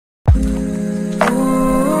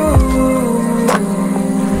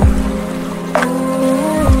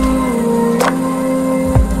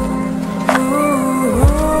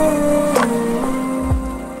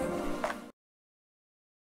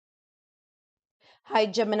Hi,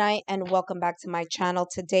 Gemini, and welcome back to my channel.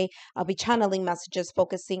 Today, I'll be channeling messages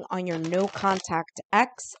focusing on your no contact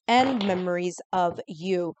ex and memories of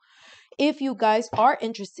you. If you guys are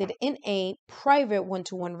interested in a private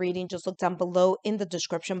one-to-one reading, just look down below in the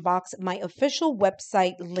description box. My official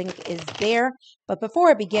website link is there. But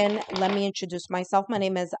before I begin, let me introduce myself. My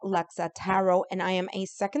name is Lexa Tarot, and I am a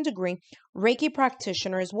second degree Reiki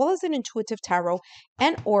practitioner as well as an intuitive tarot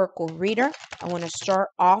and oracle reader. I want to start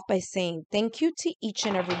off by saying thank you to each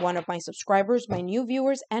and every one of my subscribers, my new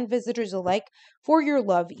viewers, and visitors alike for your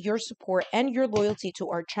love, your support, and your loyalty to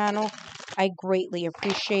our channel. I greatly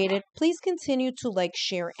appreciate it. Please continue to like,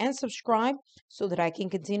 share, and subscribe so that I can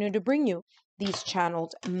continue to bring you these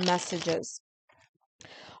channeled messages.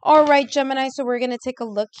 All right, Gemini, so we're going to take a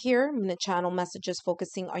look here. I'm going to channel messages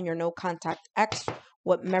focusing on your no contact ex.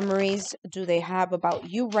 What memories do they have about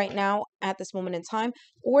you right now at this moment in time,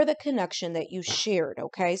 or the connection that you shared?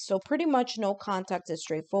 Okay, so pretty much no contact is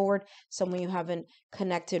straightforward. Someone you haven't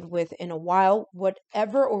connected with in a while,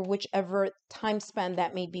 whatever or whichever time span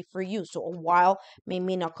that may be for you. So a while may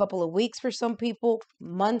mean a couple of weeks for some people,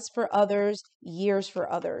 months for others, years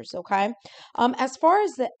for others. Okay. As far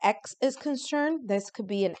as the ex is concerned, this could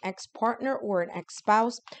be an ex-partner or an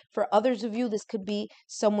ex-spouse. For others of you, this could be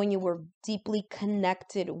someone you were deeply connected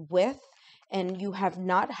with and you have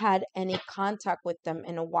not had any contact with them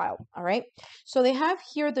in a while. All right. So they have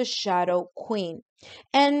here the Shadow Queen.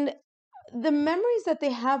 And the memories that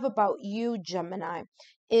they have about you, Gemini,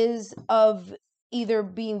 is of either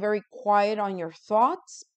being very quiet on your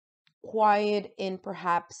thoughts, quiet in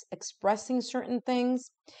perhaps expressing certain things,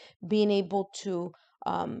 being able to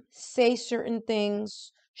say certain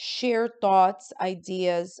things, share thoughts,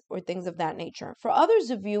 ideas, or things of that nature. For others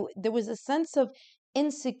of you, there was a sense of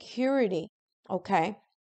insecurity, okay,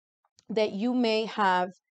 that you may have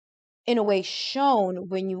in a way shown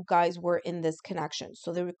when you guys were in this connection.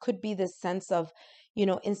 So there could be this sense of,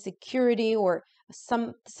 insecurity or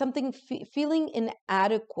something feeling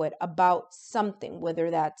inadequate about something, whether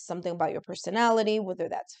that's something about your personality, whether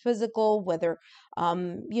that's physical, whether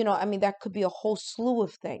that could be a whole slew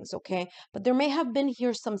of things, okay? But there may have been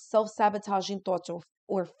here some self-sabotaging thoughts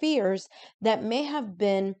or fears that may have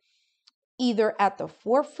been either at the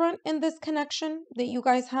forefront in this connection that you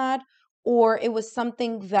guys had, or it was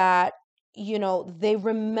something that, they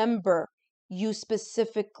remember you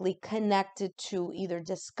specifically connected to either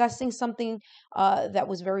discussing something that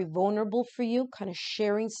was very vulnerable for you, kind of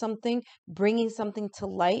sharing something, bringing something to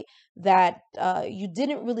light that you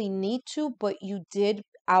didn't really need to, but you did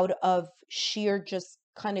out of sheer just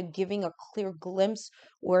kind of giving a clear glimpse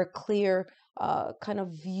or a clear kind of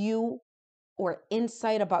view or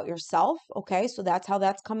insight about yourself. Okay, so that's how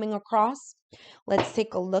that's coming across. Let's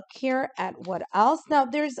take a look here at what else. Now,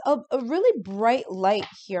 there's a really bright light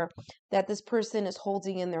here that this person is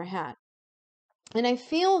holding in their hand. And I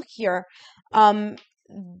feel here um,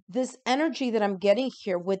 this energy that I'm getting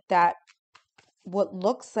here with that, what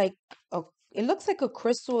looks like a it looks like a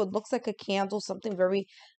crystal, it looks like a candle, something very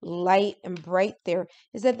light and bright there,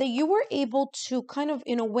 is that you were able to kind of,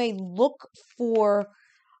 in a way, look for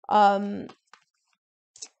um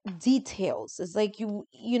details. It's like you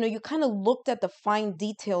kind of looked at the fine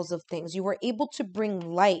details of things. You were able to bring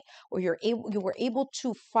light, or you were able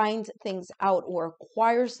to find things out or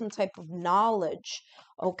acquire some type of knowledge,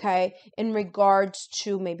 okay, in regards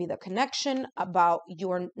to maybe the connection about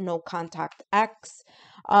your no contact ex.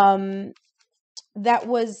 um that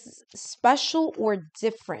was special or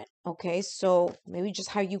different. Okay, so maybe just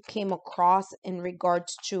how you came across in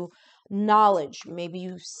regards to knowledge. Maybe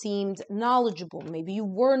you seemed knowledgeable, maybe you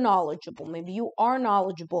were knowledgeable, maybe you are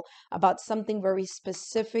knowledgeable about something very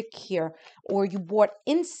specific here, or you brought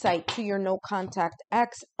insight to your no contact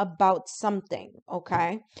ex about something.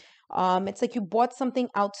 Okay, it's like you brought something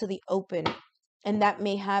out to the open, and that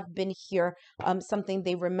may have been here something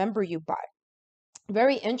they remember you by.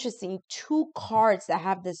 Very interesting. Two cards that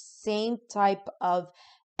have the same type of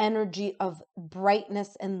energy of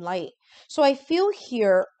brightness and light. So I feel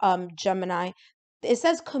here, Gemini, it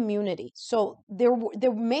says community. So there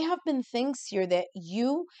may have been things here that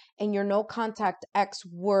you and your no contact ex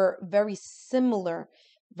were very similar,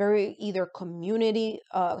 very either community,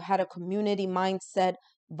 had a community mindset,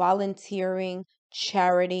 volunteering,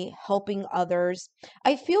 charity, helping others.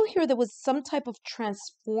 I feel here there was some type of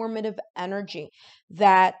transformative energy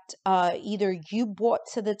that either you brought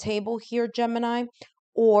to the table here, Gemini,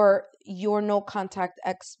 or your no contact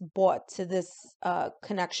ex brought to this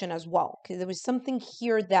connection as well. Because there was something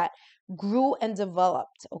here that grew and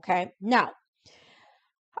developed. Okay. Now,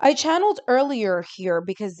 I channeled earlier here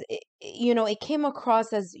because it came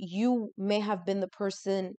across as you may have been the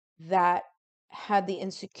person that had the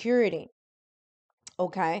insecurity,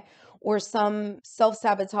 okay, or some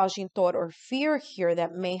self-sabotaging thought or fear here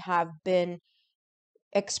that may have been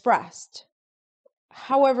expressed.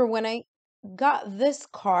 However, when I got this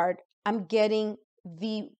card, I'm getting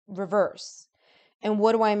the reverse. And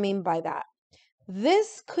what do I mean by that?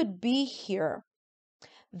 This could be here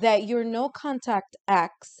that your no contact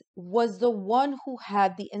ex was the one who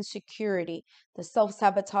had the insecurity, the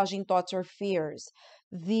self-sabotaging thoughts or fears,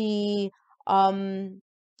 the um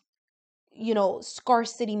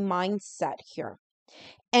scarcity mindset here.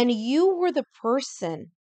 And you were the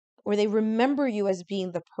person, or they remember you as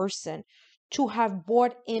being the person to have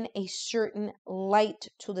brought in a certain light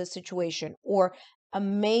to the situation, or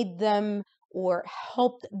made them or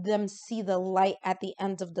helped them see the light at the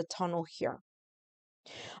end of the tunnel here.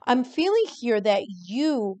 I'm feeling here that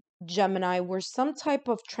you, Gemini, were some type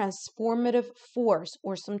of transformative force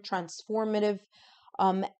or some transformative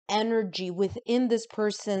energy within this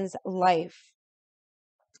person's life,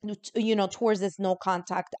 towards this no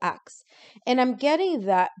contact X. And I'm getting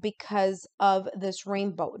that because of this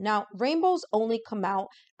rainbow. Now, rainbows only come out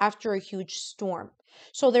after a huge storm.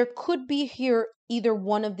 So there could be here either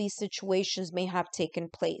one of these situations may have taken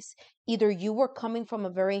place. Either you were coming from a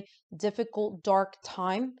very difficult, dark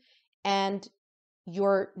time, and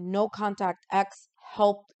your no contact X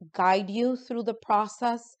helped guide you through the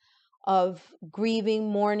process of grieving,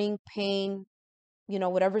 mourning, pain,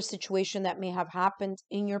 whatever situation that may have happened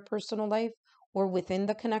in your personal life or within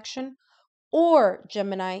the connection. Or,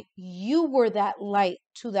 Gemini, you were that light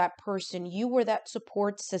to that person. You were that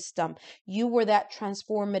support system. You were that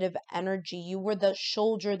transformative energy. You were the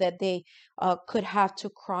shoulder that they could have to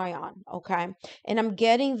cry on. Okay. And I'm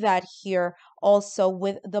getting that here also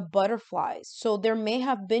with the butterflies. So there may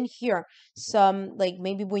have been here some, like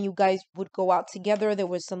maybe when you guys would go out together, there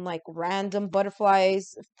was some like random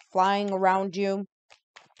butterflies flying around you.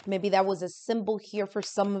 Maybe that was a symbol here for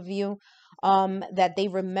some of you, that they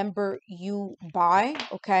remember you by.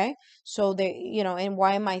 Okay. So they, and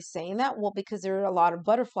why am I saying that? Well, because there are a lot of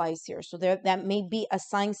butterflies here. So there, that may be a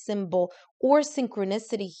sign, symbol, or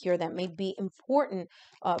synchronicity here that may be important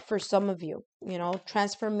for some of you.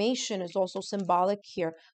 Transformation is also symbolic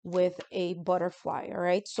here with a butterfly. All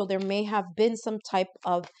right. So there may have been some type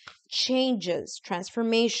of changes,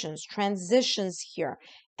 transformations, transitions here.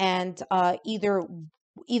 And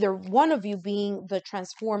either one of you being the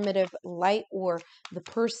transformative light, or the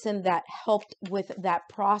person that helped with that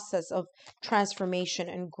process of transformation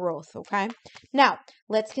and growth. Okay. Now,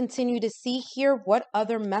 let's continue to see here what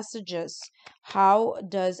other messages. How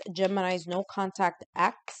does Gemini's no contact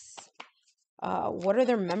X? What are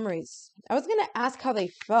their memories? I was going to ask how they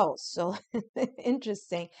felt. So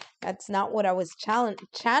interesting. That's not what I was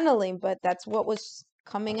channeling, but that's what was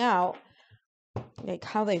coming out, like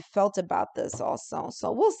how they felt about this also.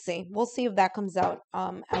 So we'll see if that comes out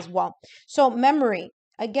as well. So memory,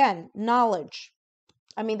 again, knowledge.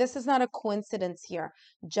 I mean, this is not a coincidence here,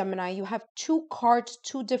 Gemini. You have two cards,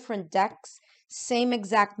 two different decks, same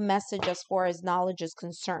exact message as far as knowledge is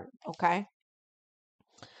concerned. Okay.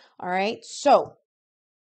 All right. So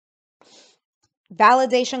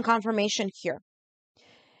validation, confirmation here.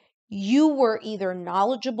 You were either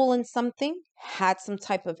knowledgeable in something, had some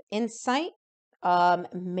type of insight.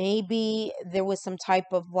 Maybe there was some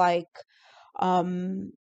type of like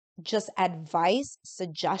um, just advice,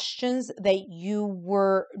 suggestions that you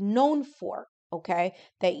were known for, okay?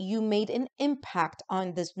 That you made an impact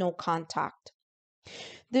on this no contact.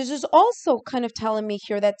 This is also kind of telling me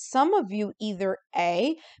here that some of you either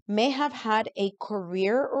A, may have had a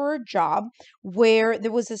career or a job where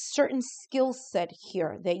there was a certain skill set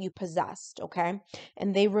here that you possessed, okay?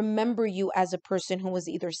 And they remember you as a person who was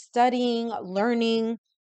either studying, learning,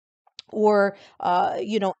 or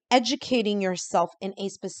educating yourself in a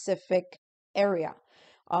specific area.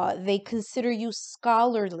 They consider you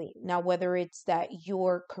scholarly. Now, whether it's that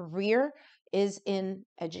your career is in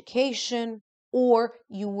education or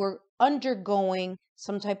you were undergoing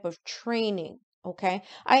some type of training. Okay.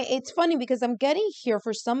 It's funny because I'm getting here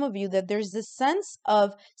for some of you that there's this sense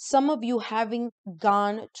of some of you having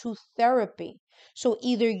gone to therapy. So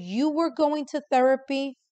either you were going to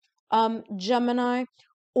therapy, Gemini,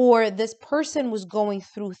 or this person was going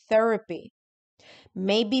through therapy.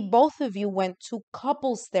 Maybe both of you went to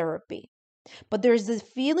couples therapy. But there's this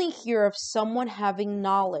feeling here of someone having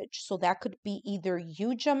knowledge. So that could be either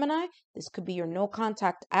you, Gemini, this could be your no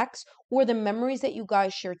contact ex, or the memories that you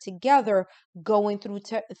guys share together going through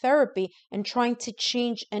therapy and trying to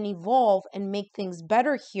change and evolve and make things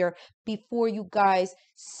better here before you guys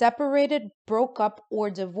separated, broke up, or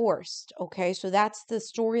divorced. Okay, so that's the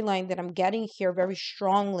storyline that I'm getting here very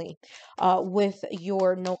strongly with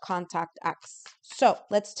your no contact ex. So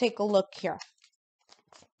let's take a look here.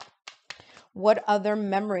 What other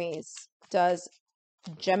memories does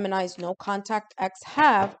Gemini's no contact ex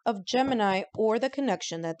have of Gemini or the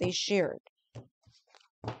connection that they shared?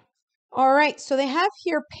 All right, so they have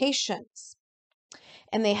here patience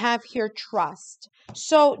and they have here trust.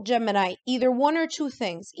 So, Gemini, either one or two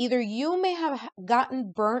things. Either you may have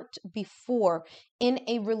gotten burnt before in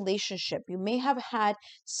a relationship, you may have had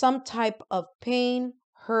some type of pain,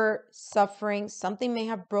 hurt, suffering, something may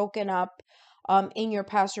have broken up in your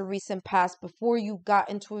past or recent past before you got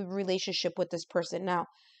into a relationship with this person. Now,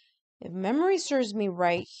 if memory serves me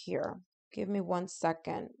right here, give me 1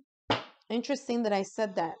 second. Interesting that I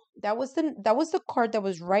said that. That was the card that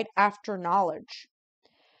was right after knowledge.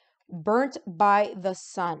 Burnt by the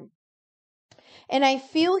sun. And I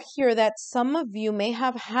feel here that some of you may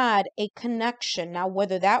have had a connection. Now,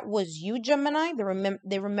 whether that was you, Gemini,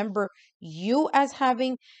 they remember you as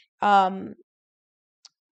having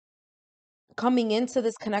coming into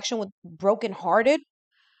this connection with brokenhearted,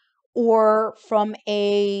 or from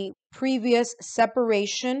a previous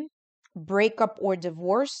separation, breakup, or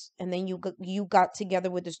divorce, and then you got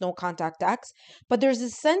together with this no contact ex. But there's a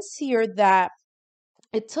sense here that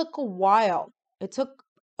it took a while, it took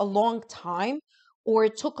a long time, or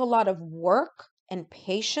it took a lot of work and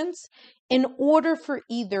patience in order for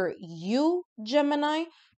either you, Gemini,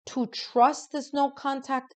 to trust this no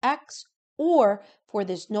contact ex, or for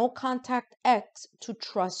this no contact ex to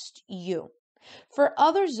trust you. For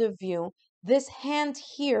others of you, this hand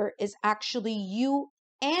here is actually you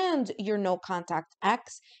and your no contact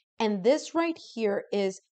ex, and this right here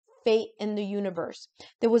is fate in the universe.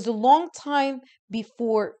 There was a long time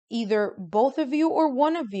before either both of you or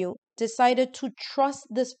one of you decided to trust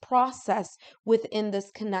this process within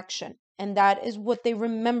this connection. And that is what they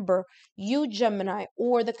remember you, Gemini,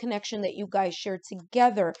 or the connection that you guys share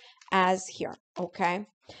together as here. Okay.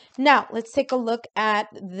 Now, let's take a look at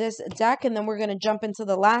this deck, and then we're going to jump into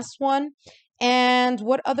the last one. And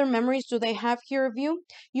what other memories do they have here of you?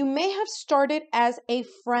 You may have started as a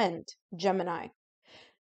friend, Gemini.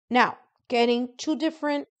 Now, getting two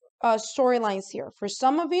different storylines here. For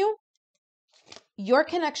some of you, your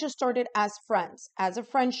connection started as friends, as a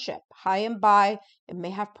friendship, high and by. It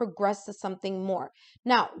may have progressed to something more.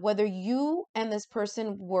 Now, whether you and this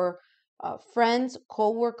person were friends,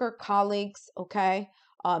 co-worker, colleagues, okay,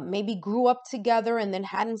 maybe grew up together and then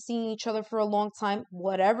hadn't seen each other for a long time,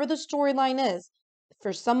 whatever the storyline is,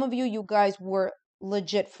 for some of you, you guys were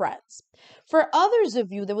legit friends. For others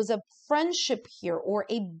of you, there was a friendship here or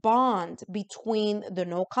a bond between the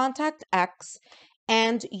no contact ex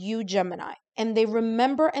and you, Gemini. And they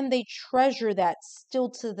remember and they treasure that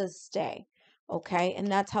still to this day. Okay. And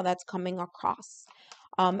that's how that's coming across.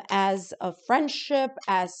 As a friendship,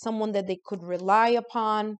 as someone that they could rely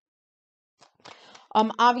upon.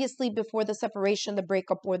 Obviously, before the separation, the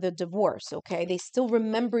breakup, or the divorce, okay, they still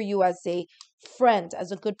remember you as a friend,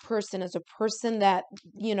 as a good person, as a person that,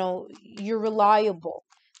 you're reliable.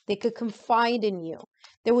 They could confide in you.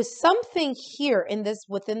 There was something here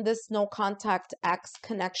within this no contact ex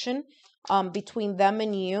connection between them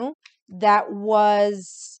and you that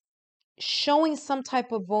was showing some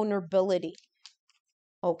type of vulnerability.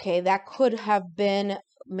 Okay, that could have been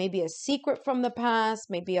maybe a secret from the past,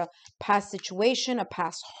 maybe a past situation, a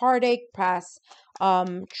past heartache, past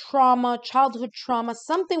trauma, childhood trauma.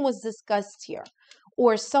 Something was discussed here,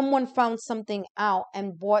 or someone found something out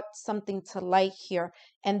and brought something to light here.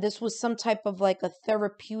 And this was some type of like a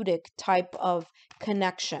therapeutic type of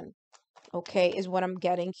connection. Okay, is what I'm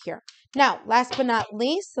getting here. Now, last but not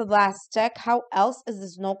least, the last deck. How else is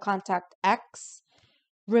this no contact ex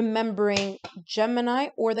remembering Gemini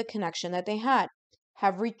or the connection that they had?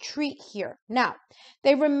 Have retreat here. Now,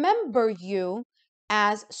 they remember you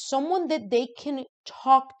as someone that they can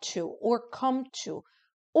talk to or come to.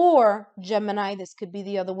 Or, Gemini, this could be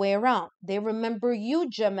the other way around. They remember you,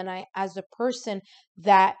 Gemini, as a person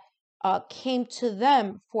that came to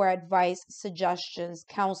them for advice, suggestions,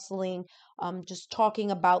 counseling, just talking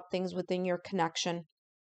about things within your connection.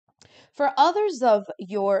 For others of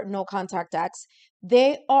your no contact ex,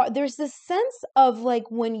 there's this sense of like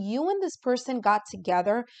when you and this person got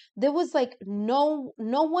together, there was like no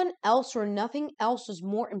one else or nothing else was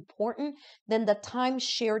more important than the time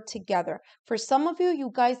shared together. For some of you,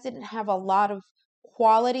 you guys didn't have a lot of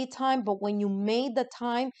quality time, but when you made the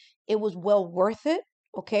time, it was well worth it.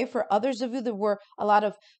 Okay, for others of you, there were a lot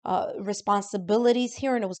of responsibilities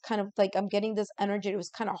here, and it was kind of like I'm getting this energy. It was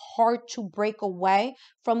kind of hard to break away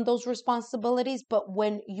from those responsibilities. But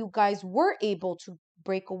when you guys were able to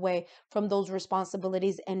break away from those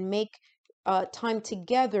responsibilities and make time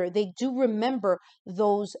together, they do remember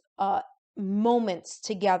those moments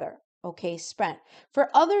together, okay, spent. For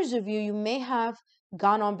others of you, you may have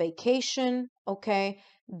gone on vacation, okay,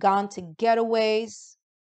 gone to getaways,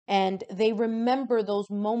 and they remember those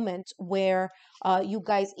moments where you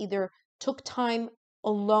guys either took time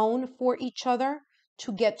alone for each other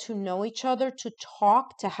to get to know each other, to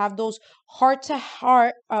talk, to have those heart to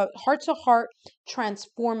heart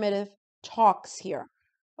transformative talks here.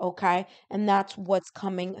 Okay. And that's what's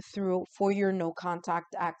coming through for your no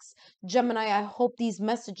contact X. Gemini, I hope these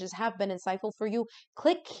messages have been insightful for you.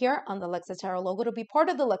 Click here on the Lexa Tarot logo to be part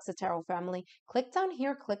of the Lexa Tarot family. Click down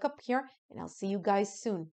here, click up here, and I'll see you guys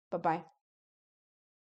soon. Bye bye.